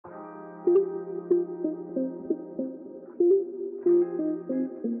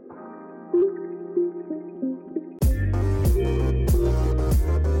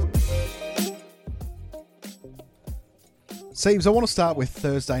Seibs, I want to start with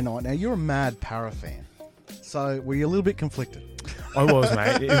Thursday night. Now, you're a mad Para fan, so were you a little bit conflicted? I was,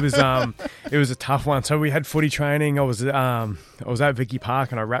 mate. It was a tough one. So we had footy training. I was at Vicky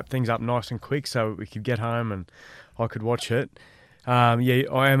Park and I wrapped things up nice and quick so we could get home and I could watch it. I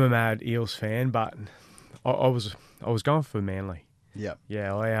am a mad Eels fan, but I was going for Manly. Yeah.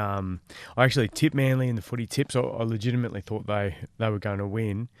 Yeah, I actually tipped Manly in the footy tips. I legitimately thought they were going to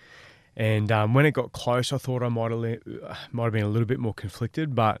win. And when it got close, I thought I might have been a little bit more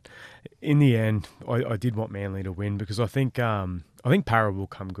conflicted. But in the end, I did want Manly to win because I think Para will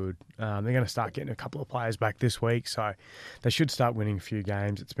come good. They're going to start getting a couple of players back this week, so they should start winning a few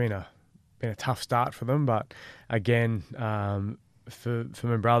games. It's been a tough start for them, but again, for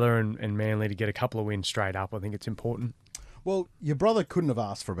my brother and Manly to get a couple of wins straight up, I think it's important. Well, your brother couldn't have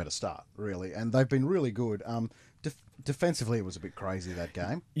asked for a better start, really, and they've been really good. Defensively, it was a bit crazy, that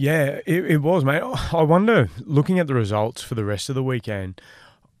game. Yeah, it was, mate. I wonder, looking at the results for the rest of the weekend,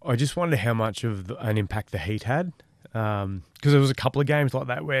 I just wonder how much of an impact the heat had. Because there was a couple of games like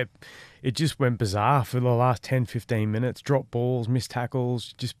that where it just went bizarre for the last 10, 15 minutes. Dropped balls, missed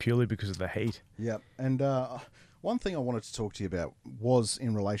tackles, just purely because of the heat. Yeah, and one thing I wanted to talk to you about was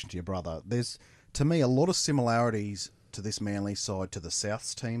in relation to your brother. There's, to me, a lot of similarities to this Manly side to the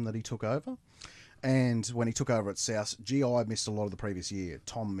Souths team that he took over. And when he took over at South, GI missed a lot of the previous year.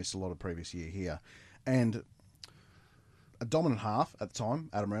 Tom missed a lot of the previous year here. And a dominant half at the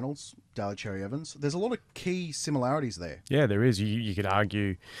time, Adam Reynolds, Daly Cherry-Evans. There's a lot of key similarities there. Yeah, there is. You could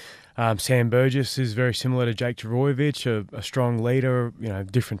argue Sam Burgess is very similar to Jake Trbojevic, a strong leader,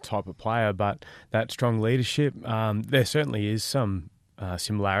 different type of player, but that strong leadership, there certainly is some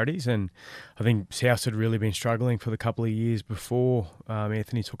similarities, and I think South had really been struggling for the couple of years before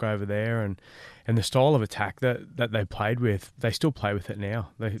Anthony took over there, and the style of attack that they played with, they still play with it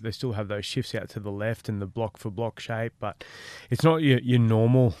now. They still have those shifts out to the left and the block for block shape, but it's not your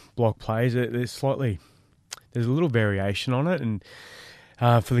normal block plays. There's a little variation on it, and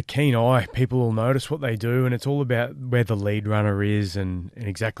for the keen eye, people will notice what they do, and it's all about where the lead runner is and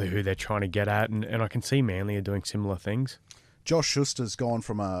exactly who they're trying to get at, and I can see Manly are doing similar things. Josh Schuster's gone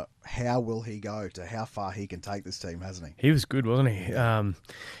from a how will he go to how far he can take this team, hasn't he? He was good, wasn't he?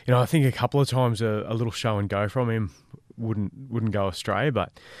 I think a couple of times a little show and go from him wouldn't go astray,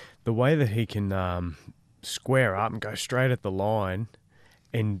 but the way that he can square up and go straight at the line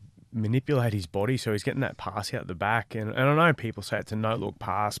and manipulate his body so he's getting that pass out the back, and I know people say it's a no-look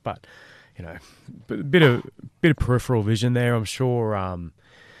pass, but a bit of peripheral vision there. I'm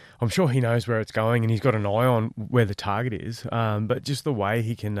sure he knows where it's going and he's got an eye on where the target is. But just the way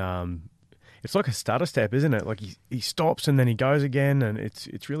he can, it's like a stutter step, isn't it? Like he stops and then he goes again, and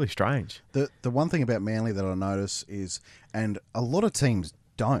it's really strange. The one thing about Manly that I notice is, and a lot of teams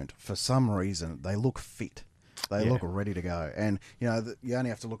don't, for some reason, they look fit. They look ready to go. And, you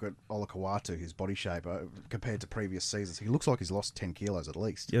only have to look at Ola Kawatu, his body shape, compared to previous seasons. He looks like he's lost 10 kilos at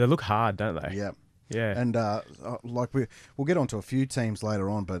least. Yeah, they look hard, don't they? Yeah. Yeah, and we'll get onto a few teams later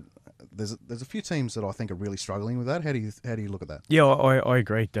on, but there's a few teams that I think are really struggling with that. How do you look at that? Yeah, I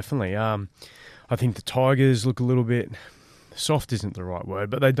agree, definitely. I think the Tigers look a little bit soft, isn't the right word,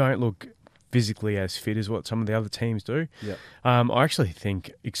 but they don't look physically as fit as what some of the other teams do. Yeah. I actually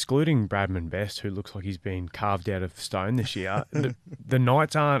think, excluding Bradman Best, who looks like he's been carved out of stone this year, the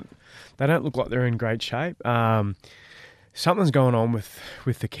Knights don't look like they're in great shape. Something's going on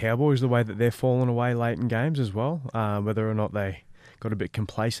with the Cowboys, the way that they're falling away late in games as well. Whether or not they got a bit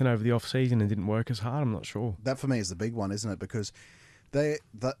complacent over the off-season and didn't work as hard, I'm not sure. That, for me, is the big one, isn't it? Because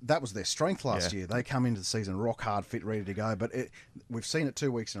that was their strength last year. They come into the season rock hard, fit, ready to go. But we've seen it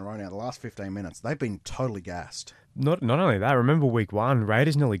 2 weeks in a row now. The last 15 minutes, they've been totally gassed. Not only that, remember week 1,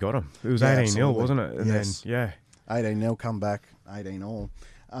 Raiders nearly got them. It was 18-0, wasn't it? And yes. Then, 18-0, come back, 18-all.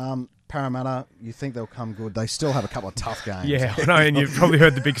 Parramatta, you think they'll come good? They still have a couple of tough games. Yeah, I know, and you've probably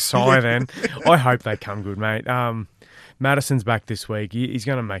heard the big sigh then. I hope they come good, mate. Madison's back this week. He's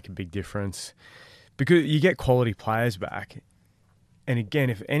going to make a big difference because you get quality players back. And again,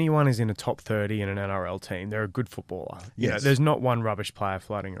 if anyone is in a top 30 in an NRL team, they're a good footballer. Yes. There's not one rubbish player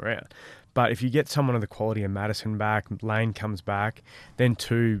floating around. But if you get someone of the quality of Madison back, Lane comes back, then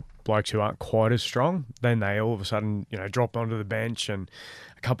two blokes who aren't quite as strong, then they all of a sudden, drop onto the bench, and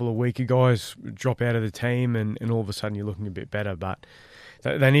a couple of weaker guys drop out of the team, and all of a sudden you're looking a bit better. But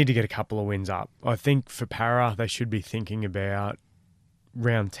they need to get a couple of wins up. I think for Para, they should be thinking about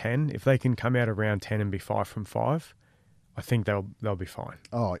round 10. If they can come out of round 10 and be 5 from 5, I think they'll be fine.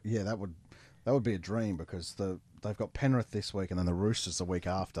 Oh yeah, that would be a dream because they've got Penrith this week and then the Roosters the week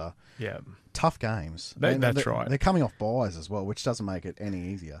after. Yeah, tough games. That's right. They're coming off buys as well, which doesn't make it any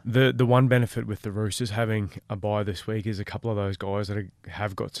easier. The one benefit with the Roosters having a bye this week is a couple of those guys that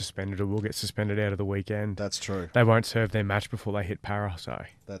have got suspended or will get suspended out of the weekend. That's true. They won't serve their match before they hit para. So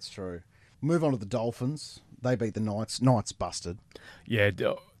that's true. Move on to the Dolphins. They beat the Knights. Knights busted. Yeah,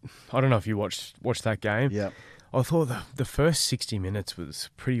 I don't know if you watched that game. Yeah. I thought the first 60 minutes was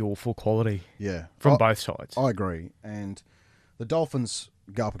pretty awful quality. Yeah. From both sides. I agree. And the Dolphins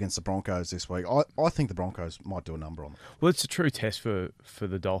go up against the Broncos this week. I think the Broncos might do a number on them. Well, it's a true test for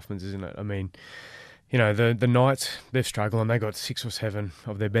the Dolphins, isn't it? I mean, you know, the Knights, they're struggling. They got 6 or 7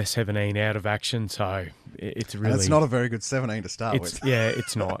 of their best 17 out of action. So it's really... And it's not a very good 17 to start with. Yeah,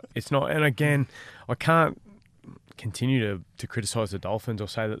 it's not. It's not. And again, I can't continue to criticise the Dolphins or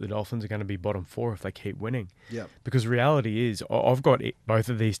say that the Dolphins are going to be bottom 4 if they keep winning. Yeah. Because reality is, I've got both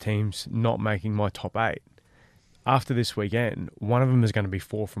of these teams not making my top 8. After this weekend, one of them is going to be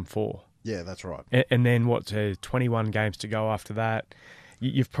 4 from 4. Yeah, that's right. And then 21 games to go after that.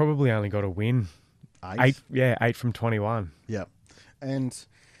 You've probably only got to win 8. Yeah, 8 from 21. Yeah. And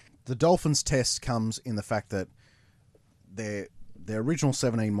the Dolphins' test comes in the fact that their original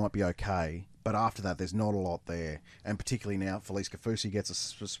 17 might be okay, but after that, there's not a lot there. And particularly now, Felice Kafusi gets a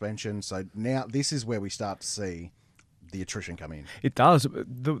suspension. So now this is where we start to see the attrition come in. It does.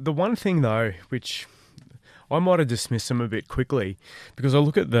 The one thing, though, which I might have dismissed them a bit quickly, because I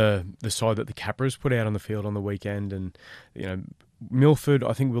look at the side that the Capras put out on the field on the weekend, and, you know, Milford,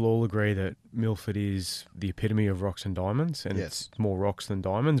 I think we'll all agree that Milford is the epitome of rocks and diamonds, and yes, it's more rocks than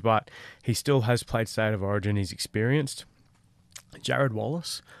diamonds, but he still has played State of Origin. He's experienced. Jared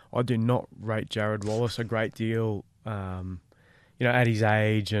Wallace, I do not rate Jared Wallace a great deal, you know, at his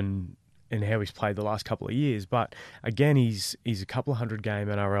age and how he's played the last couple of years. But again, he's a couple of 100-game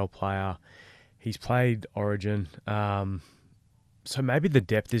NRL player. He's played Origin, so maybe the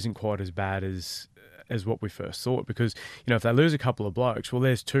depth isn't quite as bad as what we first thought. Because, you know, if they lose a couple of blokes, well,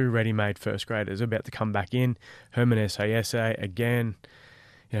 there's 2 ready-made first graders about to come back in. Herman Sa again.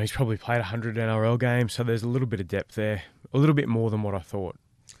 You know, he's probably played 100 NRL games, so there's a little bit of depth there, a little bit more than what I thought.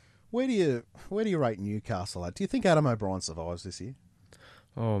 Where do you rate Newcastle at? Do you think Adam O'Brien survives this year?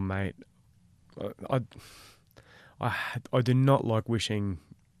 Oh, mate, I do not like wishing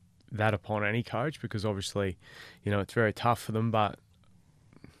that upon any coach, because obviously, you know, it's very tough for them, but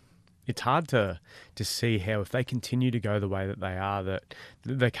it's hard to see how, if they continue to go the way that they are, that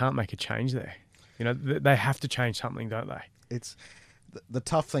they can't make a change there. You know, they have to change something, don't they? It's the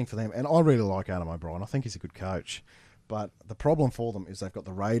tough thing for them, and I really like Adam O'Brien. I think he's a good coach. But the problem for them is they've got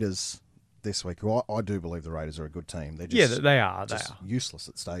the Raiders this week, who I do believe the Raiders are a good team. They're just, they are. Useless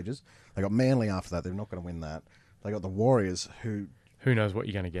at stages. They got Manly after that. They're not going to win that. They got the Warriors, who knows what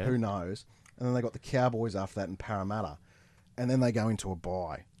you're going to get. Who knows? And then they got the Cowboys after that in Parramatta. And then they go into a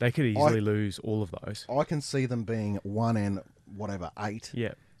bye. They could easily lose all of those. I can see them being 1-8.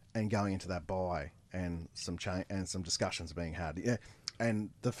 Yeah. And going into that bye and some discussions being had. Yeah.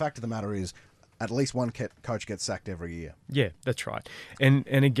 And the fact of the matter is, at least one coach gets sacked every year. Yeah, that's right. And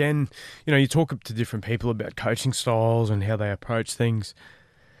again, you know, you talk to different people about coaching styles and how they approach things.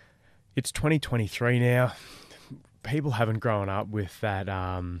 It's 2023 now. People haven't grown up with that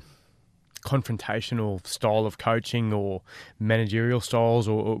confrontational style of coaching or managerial styles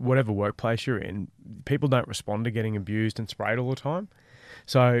or whatever workplace you're in. People don't respond to getting abused and sprayed all the time.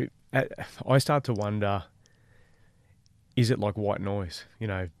 So I start to wonder, is it like white noise? You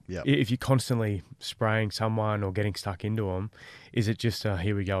know, yep. If you're constantly spraying someone or getting stuck into them, is it just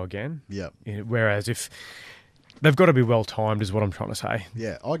here we go again? Yeah. Whereas if they've got to be well timed, is what I'm trying to say.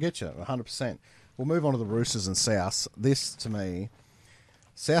 Yeah, I get you 100%. We'll move on to the Roosters and South. This, to me,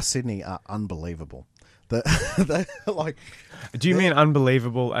 South Sydney are unbelievable. They like. Do you mean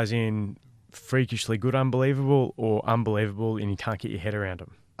unbelievable as in freakishly good unbelievable, or unbelievable and you can't get your head around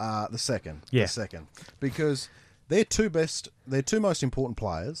them? The second. Yeah. The second. Because their two most important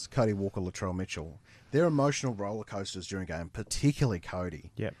players, Cody Walker, Latrell Mitchell, their emotional roller coasters during a game, particularly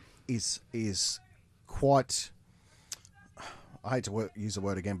Cody, yep, is quite. I hate to use the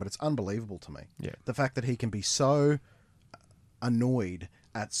word again, but it's unbelievable to me. Yeah. The fact that he can be so annoyed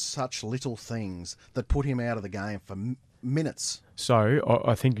at such little things that put him out of the game for minutes. So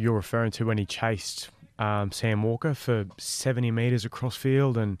I think you're referring to when he chased Sam Walker for 70 metres across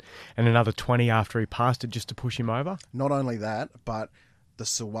field and another 20 after he passed it just to push him over? Not only that, but the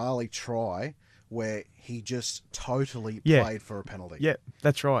Suwali try where he just totally played for a penalty. Yeah,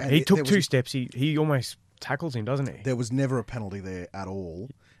 that's right. And he took 2 steps. He almost tackles him, doesn't he? There was never a penalty there at all.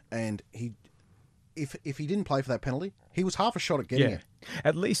 And if he didn't play for that penalty, he was half a shot at getting it.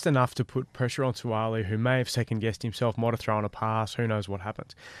 At least enough to put pressure on Tuali, who may have second-guessed himself, might have thrown a pass, who knows what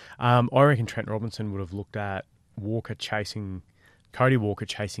happens. I reckon Trent Robinson would have looked at Cody Walker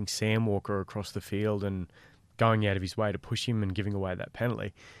chasing Sam Walker across the field and going out of his way to push him and giving away that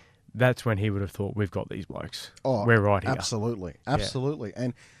penalty. That's when he would have thought, we've got these blokes. Oh, we're right here. Absolutely.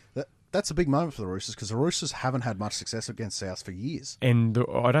 And that's a big moment for the Roosters, because the Roosters haven't had much success against South for years. And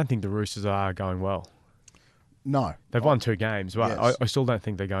I don't think the Roosters are going well. No. They've won 2 games, but yes. I still don't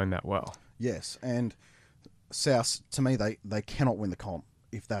think they're going that well. Yes, and South, to me, they cannot win the comp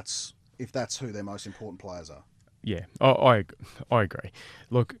if that's who their most important players are. Yeah, I agree.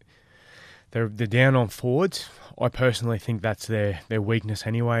 Look, they're down on forwards. I personally think that's their weakness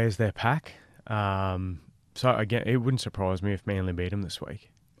anyway, is their pack. So again, it wouldn't surprise me if Manly beat them this week.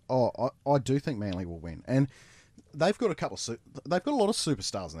 Oh, I do think Manly will win, and they've got they've got a lot of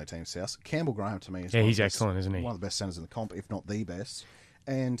superstars in their team. South Campbell Graham, to me, is he's excellent, isn't he? One of the best centers in the comp, if not the best.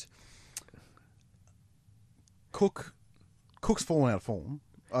 And Cook's fallen out of form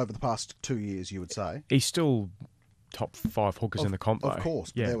over the past 2 years, you would say. He's still top 5 hookers in the comp, though. Of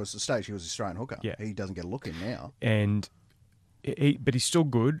course, but there was a stage he was Australian hooker. Yeah. He doesn't get a look in now. But he's still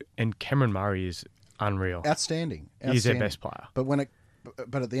good, and Cameron Murray is unreal. Outstanding. He's their best player.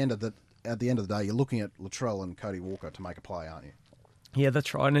 But at the end of the day, you're looking at Latrell and Cody Walker to make a play, aren't you? Yeah,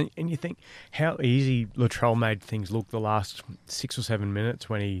 that's right. And you think how easy Latrell made things look the last 6 or 7 minutes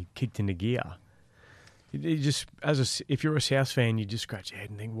when he kicked into gear. You just, if you're a South fan, you just scratch your head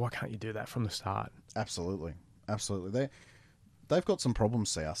and think, why can't you do that from the start? Absolutely. They've got some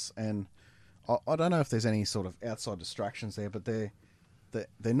problems, South, and I don't know if there's any sort of outside distractions there, but they're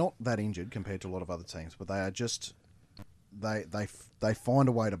not that injured compared to a lot of other teams, but they are just they find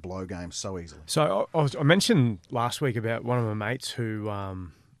a way to blow games so easily. So I mentioned last week about one of my mates who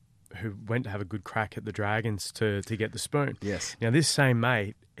went to have a good crack at the Dragons to get the spoon. Yes. Now this same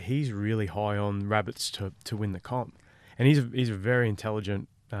mate, he's really high on Rabbits to win the comp, and he's a very intelligent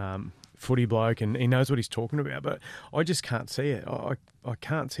footy bloke, and he knows what he's talking about. But I just can't see it. I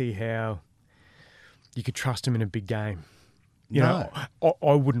can't see how you could trust him in a big game. You know,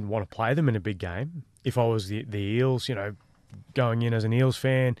 I wouldn't want to play them in a big game. If I was the Eels, going in as an Eels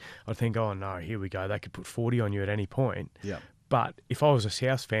fan, I'd think, oh no, here we go. They could put 40 on you at any point. Yeah. But if I was a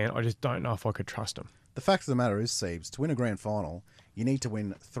South fan, I just don't know if I could trust them. The fact of the matter is, Siebes, to win a grand final, you need to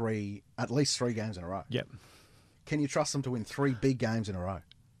win at least 3 games in a row. Yep. Can you trust them to win 3 big games in a row?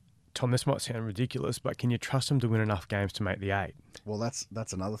 Tom, this might sound ridiculous, but can you trust them to win enough games to make the 8? Well, that's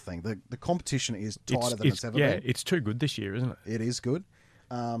another thing. The competition is tighter than it's ever been. Yeah, it's too good this year, isn't it? It is good.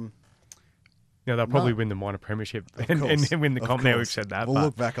 They'll probably win the minor premiership and win the comp. Now we've said that. We'll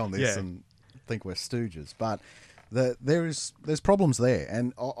look back on this and think we're stooges. But there's problems there.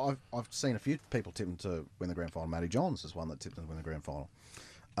 And I've seen a few people tip them to win the grand final. Matty Johns is one that tipped them to win the grand final.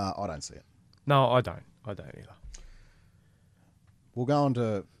 I don't see it. No, I don't. I don't either. We'll go on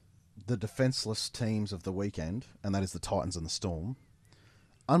to the defenceless teams of the weekend, and that is the Titans and the Storm.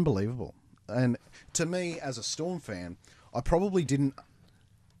 Unbelievable. And to me, as a Storm fan, I probably didn't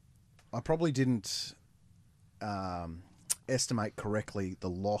estimate correctly the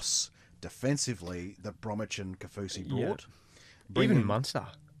loss defensively that Bromwich and Kaufusi brought. Yeah. Even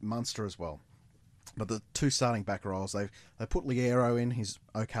Munster as well. But the 2 starting back rows, they put Liero in, he's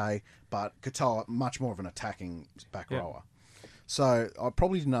okay, but Katoa, much more of an attacking back rower. So I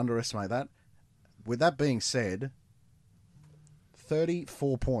probably didn't underestimate that. With that being said,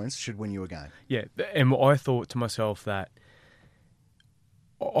 34 points should win you a game. Yeah, and I thought to myself that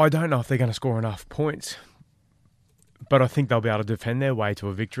I don't know if they're going to score enough points, but I think they'll be able to defend their way to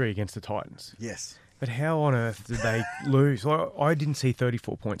a victory against the Titans. Yes. But how on earth did they lose? I didn't see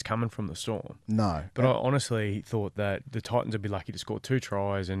 34 points coming from the Storm. No. But I honestly thought that the Titans would be lucky to score 2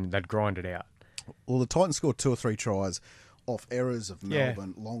 tries and they'd grind it out. Well, the Titans scored 2 or 3 tries off errors of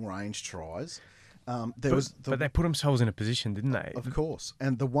Melbourne, long-range tries. But they put themselves in a position, didn't they? Of course.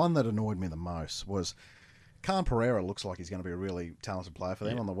 And the one that annoyed me the most was Khan Pereira looks like he's going to be a really talented player for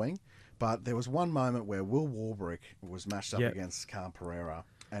them on the wing. But there was one moment where Will Warbrick was matched up against Khan Pereira,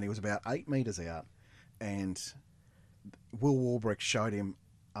 and he was about 8 metres out, and Will Warbrick showed him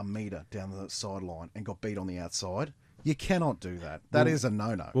a metre down the sideline and got beat on the outside. You cannot do that. That is a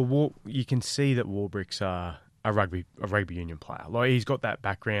no-no. Well, you can see that Warbrick's a rugby union player. Like, he's got that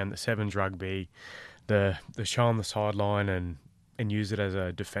background, the sevens rugby, the show on the sideline and use it as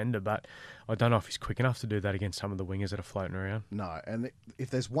a defender. But I don't know if he's quick enough to do that against some of the wingers that are floating around. No, and if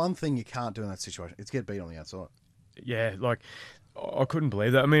there's one thing you can't do in that situation, it's get beat on the outside. Yeah, like, I couldn't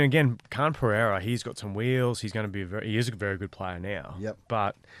believe that. I mean, again, Khan Pereira, he's got some wheels. He is a very good player now. Yep.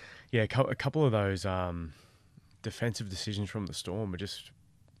 But Yeah, a couple of those defensive decisions from the Storm are just,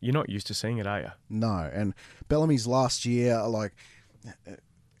 you're not used to seeing it, are you? No, and Bellamy's last year, like,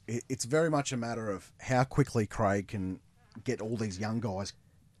 it's very much a matter of how quickly Craig can get all these young guys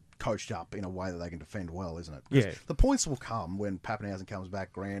coached up in a way that they can defend well, isn't it? Yeah. The points will come when Pappenhausen comes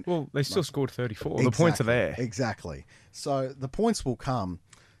back, Grant. Well, they still scored 34. Exactly, the points are there. Exactly. So the points will come.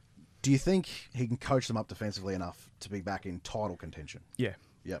 Do you think he can coach them up defensively enough to be back in title contention? Yeah.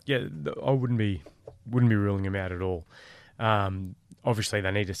 Yep. Yeah, I wouldn't be ruling him out at all. Obviously,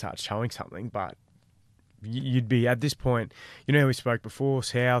 they need to start showing something, but you'd be at this point. You know, we spoke before.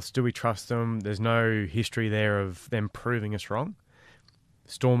 Souths, do we trust them? There's no history there of them proving us wrong.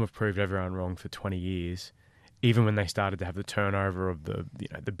 Storm have proved everyone wrong for 20 years, even when they started to have the turnover of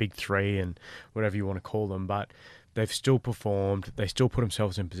the big three and whatever you want to call them. But they've still performed. They still put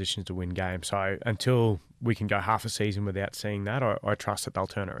themselves in positions to win games. So until we can go half a season without seeing that, I trust that they'll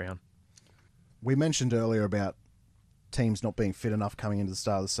turn it around. We mentioned earlier about teams not being fit enough coming into the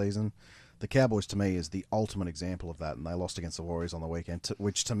start of the season. The Cowboys, to me, is the ultimate example of that, and they lost against the Warriors on the weekend,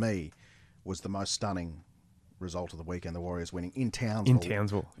 which to me was the most stunning result of the weekend. The Warriors winning in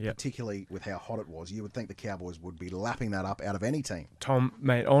Townsville. Yeah. Particularly with how hot it was. You would think the Cowboys would be lapping that up out of any team. Tom,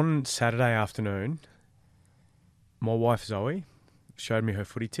 mate, on Saturday afternoon, my wife Zoe showed me her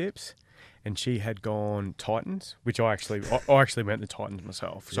footy tips, and she had gone Titans, which I actually went the Titans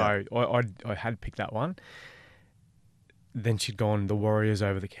myself. So yeah. I had picked that one. Then she'd gone the Warriors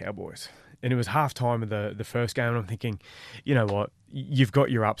over the Cowboys. And it was halftime of the first game, and I'm thinking, you know what? You've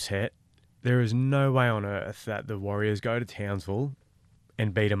got your upset. There is no way on earth that the Warriors go to Townsville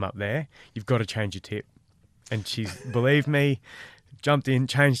and beat them up there. You've got to change your tip. And she's, believe me, jumped in,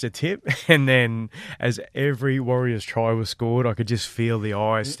 changed the tip, and then as every Warriors try was scored, I could just feel the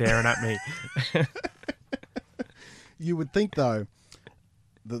eyes staring at me. You would think, though,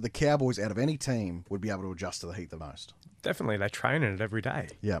 that the Cowboys, out of any team, would be able to adjust to the heat the most. Definitely. They train in it every day.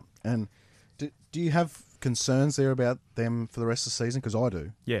 Yeah. And do you have concerns there about them for the rest of the season? Because I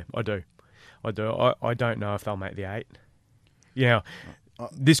do. Yeah, I do. I don't know if they'll make the 8. Yeah.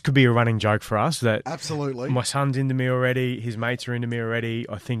 This could be a running joke for us that absolutely. My son's into me already. His mates are into me already.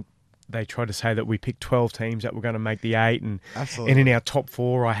 I think they tried to say that we picked 12 teams that were going to make the 8, and in our top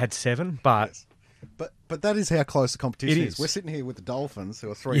 4, I had 7. But yes. But that is how close the competition is. We're sitting here with the Dolphins,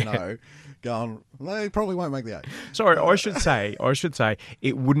 who are 3-0, going, they probably won't make the 8. Sorry, I should say,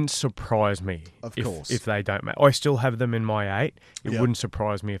 it wouldn't surprise me if they don't make. I still have them in my 8. It wouldn't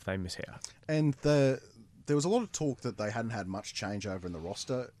surprise me if they miss out. And there was a lot of talk that they hadn't had much changeover in the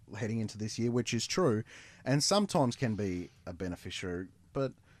roster heading into this year, which is true, and sometimes can be a beneficiary.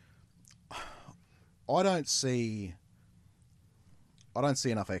 But I don't see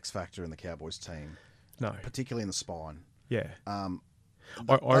enough X factor in the Cowboys team. No, particularly in the spine. Yeah. They've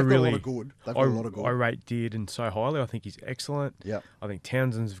got a lot of good. I rate Dearden so highly. I think he's excellent. Yep. I think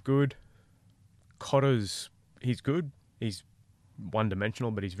Townsend's good. Cotter's, he's good. He's one-dimensional,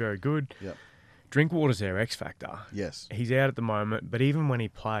 but he's very good. Yep. Drinkwater's their X factor. Yes. He's out at the moment, but even when he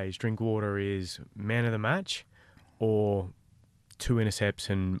plays, Drinkwater is man of the match or 2 intercepts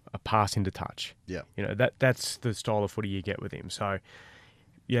and a pass into touch. Yeah. You know, that's the style of footy you get with him. So,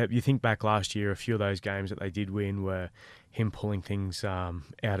 yeah, you think back last year, a few of those games that they did win were him pulling things out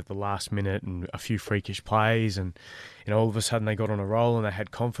at the last minute and a few freakish plays, and all of a sudden they got on a roll and they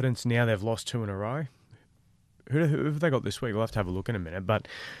had confidence. Now they've lost 2 in a row. Who have they got this week? We'll have to have a look in a minute. But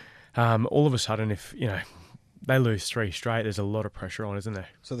all of a sudden, if they lose 3 straight, there's a lot of pressure on, isn't there?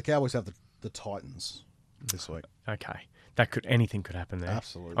 So the Cowboys have the Titans this week. Okay. Anything could happen there.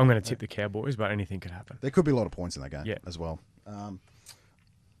 Absolutely. I'm going to tip the Cowboys, but anything could happen. There could be a lot of points in that game as well.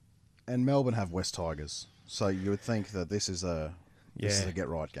 And Melbourne have West Tigers, so you would think that this is a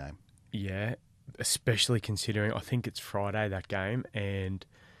get-right game. Yeah, especially considering I think it's Friday, that game, and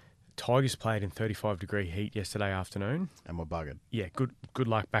Tigers played in 35-degree heat yesterday afternoon. And we're buggered. Yeah, good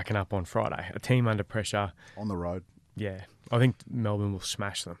luck backing up on Friday. A team under pressure. On the road. Yeah, I think Melbourne will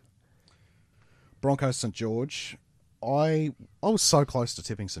smash them. Broncos St George. I was so close to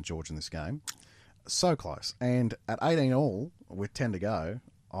tipping St George in this game. So close. And at 18-all, with 10 to go,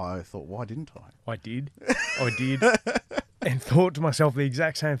 I thought, why didn't I? I did. And thought to myself the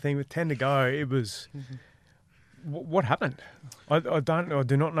exact same thing with 10 to go. It was... What happened? I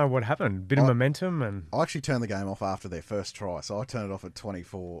do not know what happened. Bit of momentum and... I actually turned the game off after their first try, so I turned it off at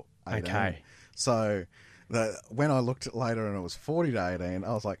 24-18. Okay. So when I looked at later and it was 40-18,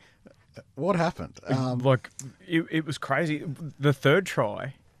 I was like, what happened? It was crazy. The third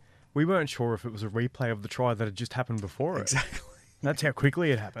try, we weren't sure if it was a replay of the try that had just happened before it. Exactly. That's how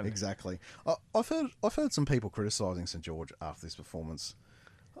quickly it happened. Exactly. I've heard some people criticising St George after this performance.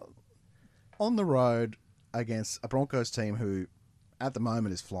 on the road against a Broncos team who, at the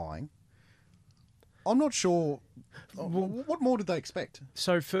moment, is flying. I'm not sure. What more did they expect?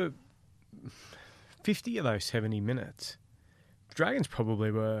 So for 50 of those 70 minutes, Dragons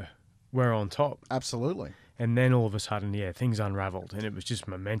probably were on top. Absolutely. And then all of a sudden, things unravelled, and it was just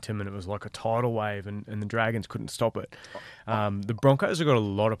momentum, and it was like a tidal wave, and the Dragons couldn't stop it. The Broncos have got a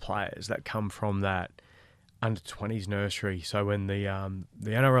lot of players that come from that under-20s nursery. So when the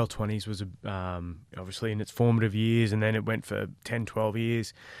NRL 20s was obviously in its formative years, and then it went for 10, 12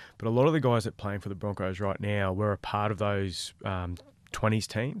 years. But a lot of the guys that are playing for the Broncos right now were a part of those 20s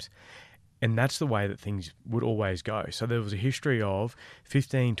teams. And that's the way that things would always go. So there was a history of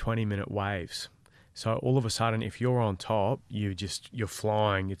 15, 20-minute waves. So all of a sudden, if you're on top, you're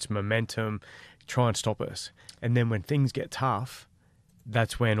flying. It's momentum. Try and stop us. And then when things get tough,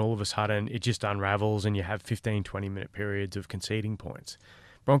 that's when all of a sudden it just unravels and you have 15, 20-minute periods of conceding points.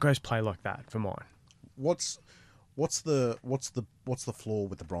 Broncos play like that for mine. What's the flaw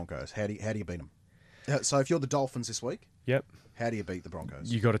with the Broncos? How do you beat them? So if you're the Dolphins this week, yep. How do you beat the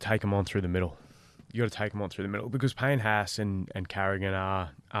Broncos? You got to take them on through the middle. Because Payne Haas and Carrigan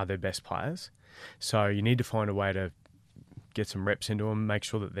are their best players. So you need to find a way to get some reps into them, make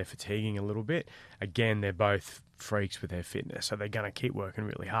sure that they're fatiguing a little bit. Again, they're both freaks with their fitness, so they're going to keep working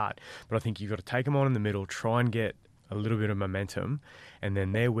really hard. But I think you've got to take them on in the middle, try and get a little bit of momentum, and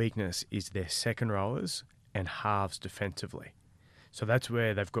then their weakness is their second rowers and halves defensively. So that's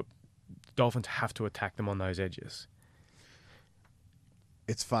where Dolphins have to attack them on those edges.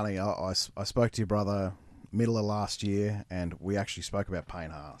 It's funny, I spoke to your brother middle of last year, and we actually spoke about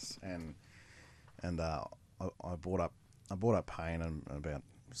Payne Haas, and I brought up Payne and about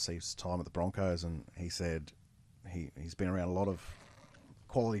Steve's time at the Broncos, and he said he's been around a lot of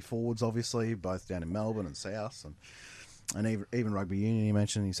quality forwards, obviously, both down in Melbourne and South, and even rugby union. He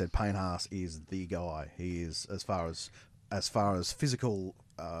mentioned, he said Payne Haas is the guy. He is as far as physical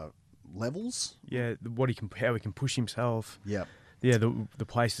levels. Yeah, how he can push himself. Yep. Yeah, the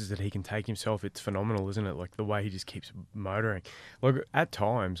places that he can take himself, it's phenomenal, isn't it? Like the way he just keeps motoring. Like at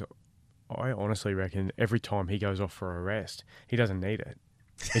times, I honestly reckon every time he goes off for a rest, he doesn't need it.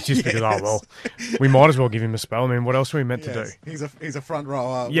 It's just because, we might as well give him a spell. I mean, what else are we meant to do? He's a front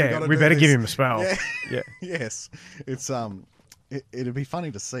rower. Yeah, we better give him a spell. Yeah. Yes. It's it'd be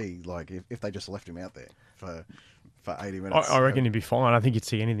funny to see, like, if they just left him out there for 80 minutes. I reckon he'd be fine. I think you'd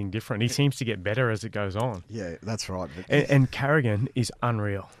see anything different. He seems to get better as it goes on. Yeah, that's right. And Carrigan is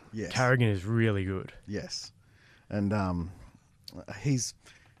unreal. Yes. Carrigan is really good. Yes. And he's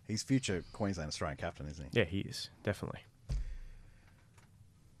future Queensland Australian captain, isn't he? Yeah, he is. Definitely.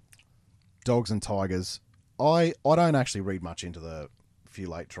 Dogs and Tigers. I don't actually read much into the few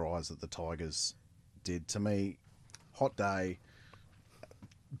late tries that the Tigers did. To me, hot day.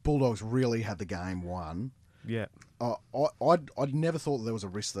 Bulldogs really had the game won. Yeah. I'd never thought that there was a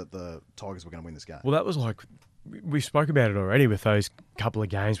risk that the Tigers were going to win this game. Well, that was like, we spoke about it already with those couple of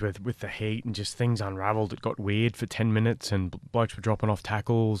games with the heat and just things unravelled. It got weird for 10 minutes and blokes were dropping off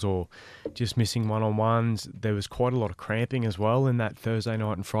tackles or just missing one-on-ones. There was quite a lot of cramping as well in that Thursday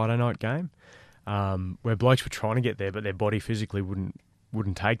night and Friday night game, where blokes were trying to get there, but their body physically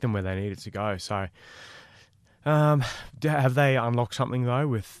wouldn't take them where they needed to go. So have they unlocked something, though,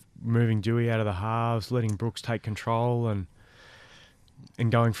 with moving Dewey out of the halves, letting Brooks take control and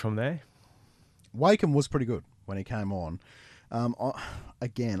going from there? Wakeham was pretty good when he came on.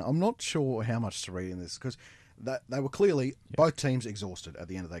 Again, I'm not sure how much to read in this because they were clearly both teams exhausted at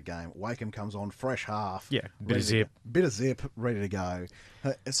the end of that game. Wakeham comes on, fresh half. Yeah, bit of zip, ready to go.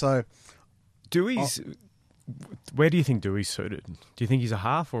 So Dewey's... where do you think Dewey's suited? Do you think he's a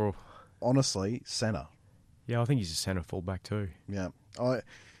half or... Honestly, centre. Yeah, I think he's a centre fullback too. Yeah.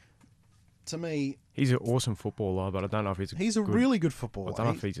 To me... He's an awesome footballer, but I don't know if he's a really good footballer. I don't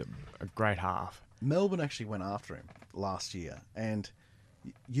know if he's a great half. Melbourne actually went after him last year, and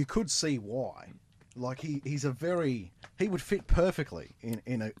you could see why. Like he would fit perfectly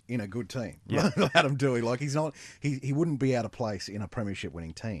in a good team. Yeah. Adam Dewey, like he wouldn't be out of place in a premiership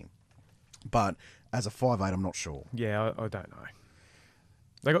winning team. But as a 5'8", I'm not sure. Yeah, I don't know.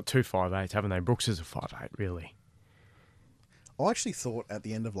 They got 2 5'8", haven't they? Brooks is a 5'8", really. I actually thought at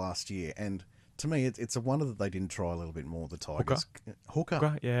the end of last year, and to me, it's a wonder that they didn't try a little bit more. The Tigers,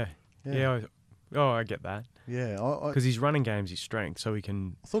 Hooker, yeah. I get that. Yeah, because he's running games his strength, so he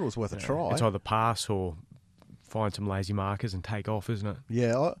can. I thought it was worth a try. It's either pass or find some lazy markers and take off, isn't it?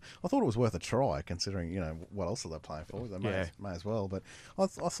 Yeah, I thought it was worth a try, considering what else are they playing for? They may as well. But I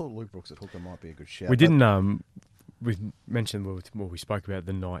thought Luke Brooks at hooker might be a good shout. We didn't. We mentioned we spoke about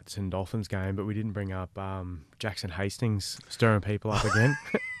the Knights and Dolphins game, but we didn't bring up Jackson Hastings stirring people up again.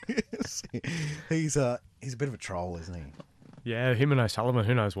 He's a bit of a troll, isn't he? Yeah, him and O'Sullivan,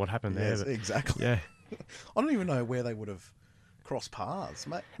 who knows what happened there. Yes, But exactly. yeah. I don't even know where they would have crossed paths.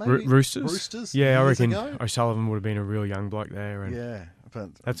 Maybe Roosters? Roosters. Yeah, I years reckon ago? O'Sullivan would have been a real young bloke there. And Yeah,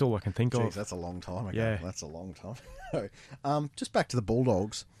 but that's all I can think geez, of. that's a long time ago. Yeah. That's a long time ago. Just back to the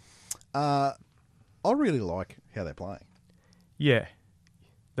Bulldogs. I really like how they're playing. Yeah.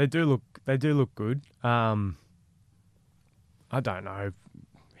 They do look good. I don't know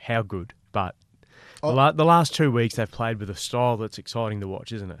how good, but the last 2 weeks they've played with a style that's exciting to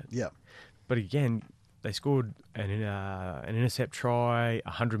watch, isn't it? Yeah. But again, they scored an intercept try,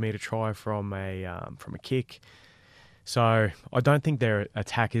 100-metre try from a kick. So I don't think their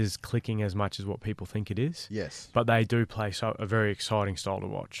attack is clicking as much as what people think it is. Yes. But they do play a very exciting style to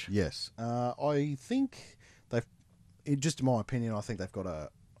watch. Yes. I think just in my opinion, I think they've got a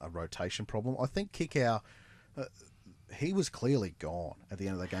rotation problem. I think Kickow, he was clearly gone at the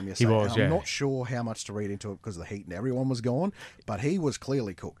end of the game yesterday. He was, I'm not sure how much to read into it because of the heat and everyone was gone, but he was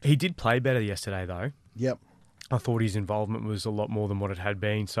clearly cooked. He did play better yesterday, though. Yep. I thought his involvement was a lot more than what it had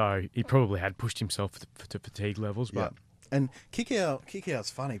been, so he probably had pushed himself to fatigue levels. But And Kickout's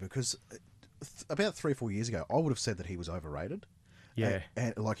funny because about 3 or 4 years ago, I would have said that he was overrated. yeah,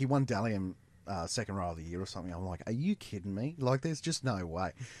 And like he won Dalian second row of the year or something. I'm like, are you kidding me? Like, there's just no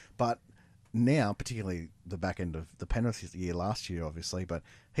way. But now, particularly the back end of the Penrith year last year, obviously, but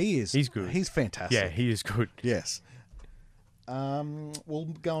he's good. He's fantastic. yeah, he is good. Yes.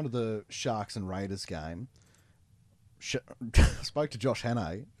 We'll go on to the Sharks and Raiders game. Spoke to Josh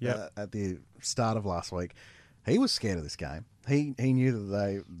Hannay at the start of last week. He was scared of this game. He knew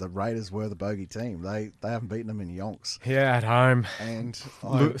that the Raiders were the bogey team. They haven't beaten them in yonks. Yeah, at home. And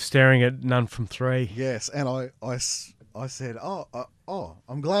staring at none from three. Yes, and I said,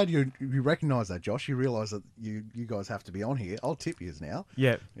 I'm glad you recognise that, Josh. You realise that you guys have to be on here. I'll tip yous now.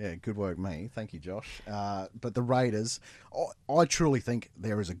 Yeah. Yeah, good work, me. Thank you, Josh. But the Raiders, I truly think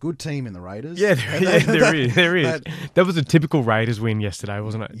there is a good team in the Raiders. Yeah, there is. That was a typical Raiders win yesterday,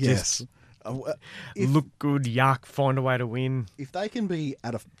 wasn't it? Yes. Just look good, yuck, find a way to win. If they can be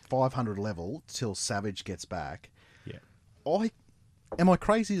at a 500 level till Savage gets back, am I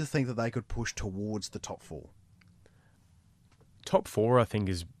crazy to think that they could push towards the top four? Top four, I think,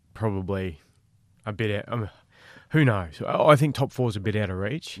 is probably a bit out. Who knows? I think top four is a bit out of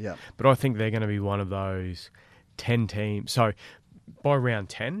reach. Yeah. But I think they're going to be one of those 10 teams. So by round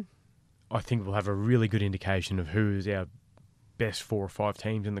 10, I think we'll have a really good indication of who is our best 4 or 5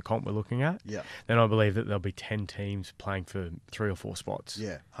 teams in the comp we're looking at. Yeah. Then I believe that there'll be 10 teams playing for 3 or 4 spots.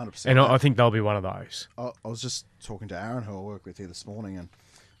 Yeah, 100%. And I think they'll be one of those. I was just talking to Aaron, who I work with here this morning, and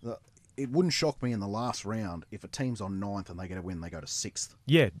it wouldn't shock me in the last round if a team's on 9th and they get a win, they go to 6th.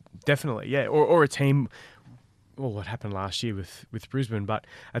 Yeah, definitely. Yeah, or a team. Well, what happened last year with Brisbane, but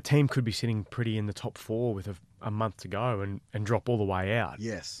a team could be sitting pretty in the top 4 with a month to go and drop all the way out.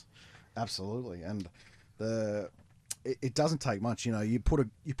 Yes, absolutely. And it doesn't take much. You know, you put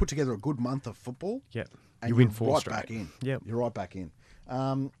together a good month of football. Yep. And you win you're 4 right straight. back in. Yep. You're right back in.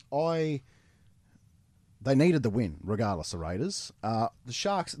 They needed the win, regardless, the Raiders. The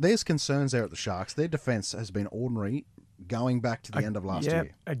Sharks, there's concerns there at the Sharks. Their defence has been ordinary going back to the end of last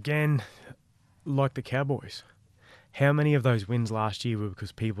year. Again, like the Cowboys. How many of those wins last year were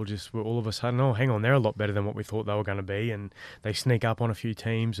because people just were all of a sudden, oh, hang on, they're a lot better than what we thought they were going to be, and they sneak up on a few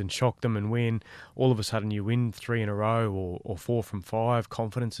teams and shock them and win. All of a sudden you win 3 in a row or 4 from 5,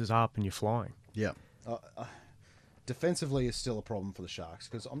 confidence is up and you're flying. Yeah. Defensively is still a problem for the Sharks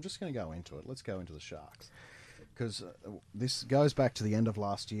because I'm just going to go into it. Let's go into the Sharks because this goes back to the end of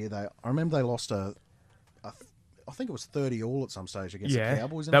last year. I remember they lost I think it was 30-all at some stage against the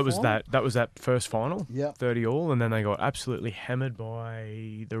Cowboys. In that the was final. that was that first final. Yeah, 30-all, and then they got absolutely hammered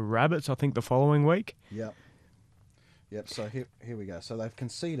by the Rabbits. I think the following week. Yep. So here we go. So they've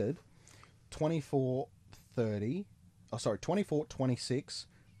conceded 24-30. Oh, sorry, 24, 26,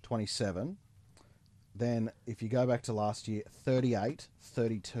 27. Then, if you go back to last year, 38,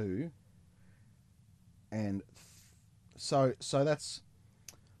 32. And so that's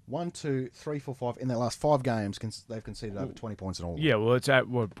 1, 2, 3, 4, 5. In their last 5 games, they've conceded over 20 points in all. Yeah, well, it's at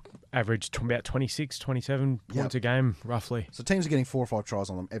average about 26, 27 points a game, roughly. So teams are getting 4 or 5 tries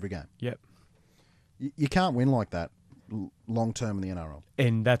on them every game. Yep. You can't win like that long term in the NRL.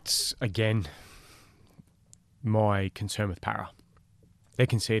 And that's, again, my concern with Para. They're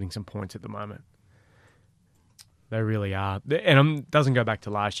conceding some points at the moment. They really are. And it doesn't go back to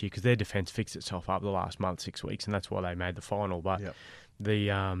last year because their defence fixed itself up the last month, 6 weeks, and that's why they made the final. But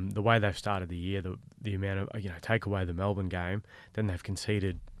the way they've started the year, the amount of, take away the Melbourne game, then they've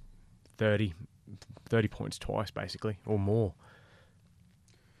conceded 30 points twice, basically, or more.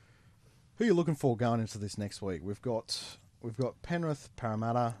 Who are you looking for going into this next week? We've got Penrith,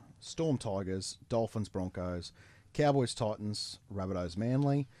 Parramatta, Storm Tigers, Dolphins, Broncos, Cowboys, Titans, Rabbitohs,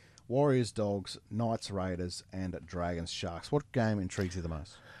 Manly, Warriors, Dogs, Knights, Raiders, and Dragons, Sharks. What game intrigues you the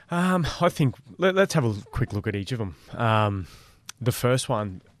most? I think let's have a quick look at each of them. The first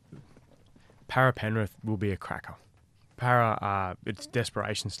one, Penrith will be a cracker. It's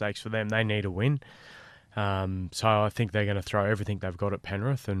desperation stakes for them. They need a win. So I think they're going to throw everything they've got at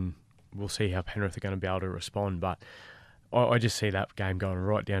Penrith, and we'll see how Penrith are going to be able to respond. But I just see that game going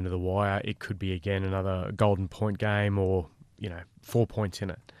right down to the wire. It could be, again, another golden point game or, 4 points in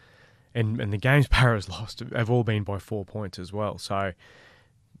it. And the games Para's lost have all been by 4 points as well. So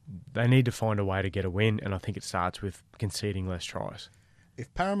they need to find a way to get a win, and I think it starts with conceding less tries.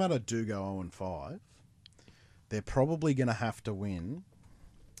 If Parramatta do go 0-5, they're probably going to have to win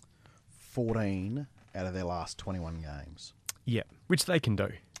 14 out of their last 21 games. Yeah, which they can do.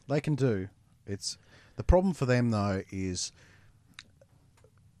 They can do. It's the problem for them, though, is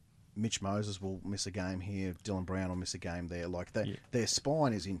Mitch Moses will miss a game here. Dylan Brown will miss a game there. Their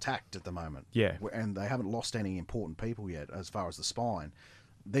spine is intact at the moment. Yeah. And they haven't lost any important people yet as far as the spine.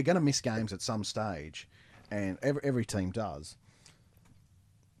 They're going to miss games at some stage, and every team does.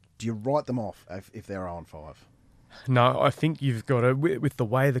 Do you write them off if they're 0-5? No, I think you've got to, with the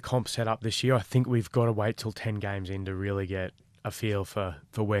way the comp's set up this year, I think we've got to wait till 10 games in to really get a feel for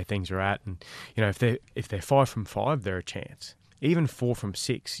where things are at. And, if they're 5 from 5, they're a chance. Even 4 from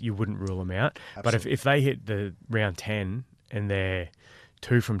 6, you wouldn't rule them out. Absolutely. But if they hit the round 10 and they're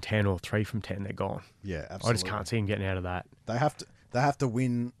 2 from 10 or 3 from 10, they're gone. Yeah, absolutely. I just can't see them getting out of that. They have to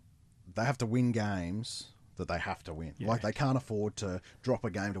win games that they have to win. Yeah. Like, they can't afford to drop a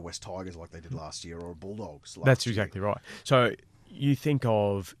game to West Tigers like they did last year, or Bulldogs last year. That's exactly right. So you think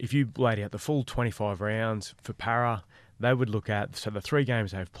of, if you laid out the full 25 rounds for Para, they would look at, so the 3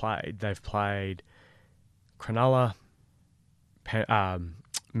 games they've played Cronulla,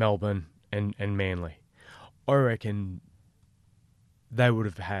 Melbourne, and Manly. I reckon they would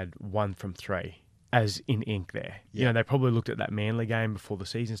have had 1 from 3 as in ink there. Yeah. They probably looked at that Manly game before the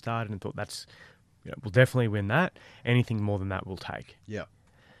season started and thought we'll definitely win that. Anything more than that we'll take. Yeah.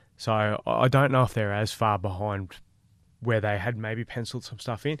 So I don't know if they're as far behind where they had maybe penciled some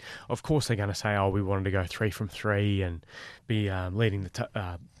stuff in. Of course, they're going to say, we wanted to go 3 from 3 and be leading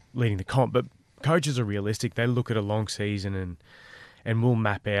the comp. But coaches are realistic. They look at a long season and will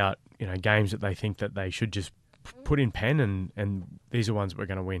map out games that they think that they should just put in pen, and these are ones that we're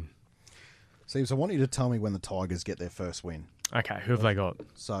going to win. Steve, I want you to tell me when the Tigers get their first win. Okay, who have they got?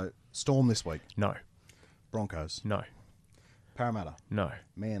 So, Storm this week. No. Broncos. No. Parramatta. No.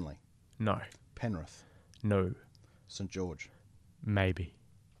 Manly. No. Penrith. No. St George. Maybe.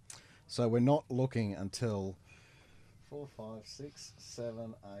 So we're not looking until 4, 5, 6,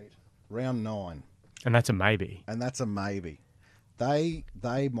 7, 8, round 9. And that's a maybe. They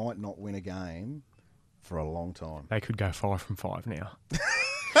might not win a game for a long time. They could go 5 from 5 now.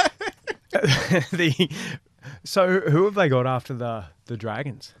 So who have they got after the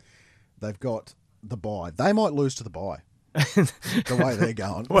Dragons? They've got the bye. They might lose to the bye. The way they're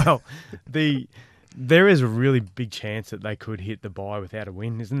going. Well, there is a really big chance that they could hit the bye without a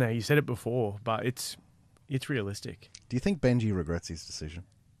win, isn't there? You said it before, but it's realistic. Do you think Benji regrets his decision?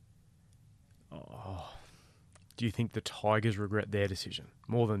 Do you think the Tigers regret their decision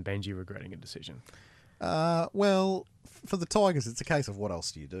more than Benji regretting a decision? Well, for the Tigers, it's a case of what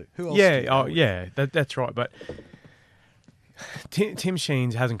else do you do? Who else? Yeah, that's right. But Tim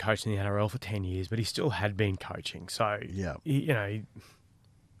Sheens hasn't coached in the NRL for 10 years, but he still had been coaching. So yeah,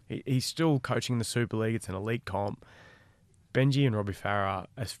 he's still coaching the Super League. It's an elite comp. Benji and Robbie Farah,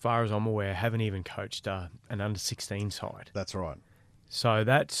 as far as I'm aware, haven't even coached an under-16 side. That's right. So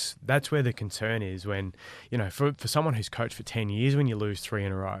that's where the concern is when, for someone who's coached for 10 years, when you lose 3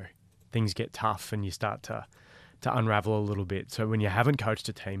 in a row, things get tough and you start to unravel a little bit. So when you haven't coached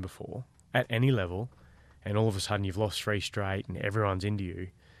a team before at any level and all of a sudden you've lost 3 straight and everyone's into you,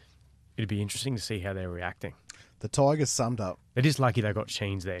 it'd be interesting to see how they're reacting. The Tigers summed up. It is lucky they got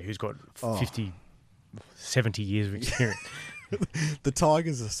Sheens there, who's got 50, 70 years of experience. The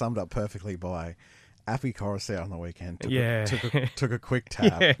Tigers are summed up perfectly by Appy Coruscant on the weekend. Took a quick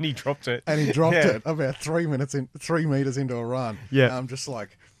tap. Yeah, and he dropped it. It about 3 meters into a run. Yeah. I'm just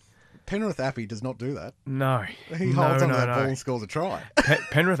like, Penrith Appy does not do that. No. He holds onto that ball and scores a try.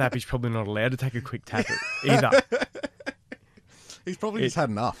 Penrith Appy's probably not allowed to take a quick tap either. He's probably just had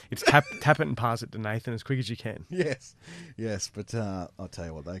enough. It's tap it and pass it to Nathan as quick as you can. Yes, but I'll tell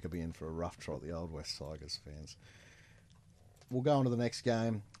you what, they could be in for a rough trot, the old West Tigers fans. We'll go on to the next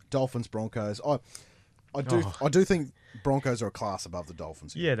game. Dolphins, Broncos. I do think Broncos are a class above the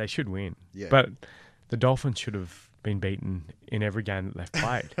Dolphins. Yeah, they should win. Yeah. But the Dolphins should have been beaten in every game that they've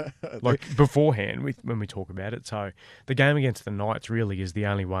played, like beforehand when we talk about it. So the game against the Knights really is the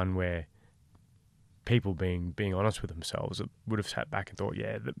only one where people being honest with themselves would have sat back and thought,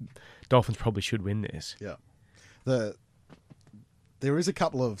 yeah, the Dolphins probably should win this. Yeah. There is a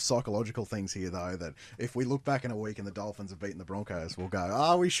couple of psychological things here, though, that if we look back in a week and the Dolphins have beaten the Broncos, we'll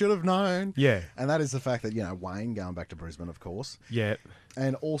go, we should have known. Yeah. And that is the fact that, Wayne going back to Brisbane, of course. Yeah.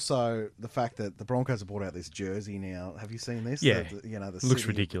 And also the fact that the Broncos have brought out this jersey now. Have you seen this? Yeah. The looks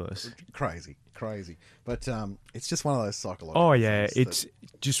ridiculous. Crazy. But it's just one of those psychological Oh, yeah. things.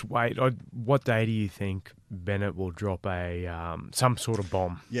 Just wait. What day do you think Bennett will drop some sort of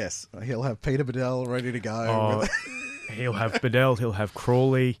bomb? Yes. He'll have Peter Bedell ready to go. Oh, he'll have Bedell, he'll have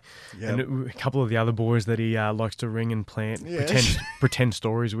Crawley, Yep. and a couple of the other boys that he likes to ring and plant, pretend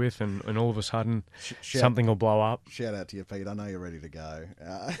stories with, and all of a sudden something will blow up. Shout out to you, Pete. I know you're ready to go.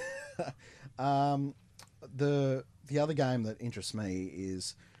 The other game that interests me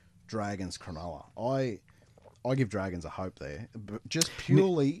is Dragons Cronulla. I give Dragons a hope there, but just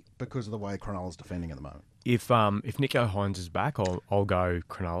purely because of the way Cronulla's defending at the moment. If Nico Hines is back, I'll go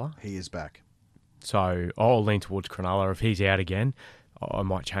Cronulla. He is back. So I'll lean towards Cronulla. If he's out again, I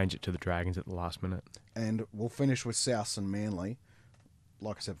might change it to the Dragons at the last minute. And we'll finish with South and Manly.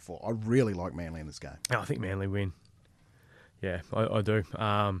 Like I said before, I really like Manly in this game. I think Manly win. Yeah, I do.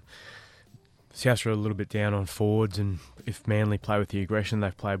 South are a little bit down on forwards, and if Manly play with the aggression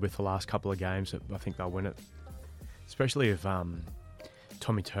they've played with the last couple of games, I think they'll win it. Especially if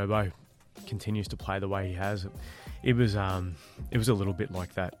Tommy Turbo continues to play the way he has. It was a little bit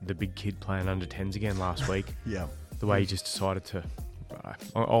like the big kid playing under 10s again last week. Yeah. The way he just decided to,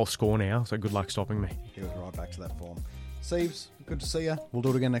 I'll score now, so good luck stopping me. He was right back to that form. Seibs, good to see you. We'll do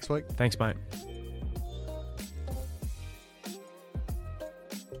it again next week. Thanks, mate.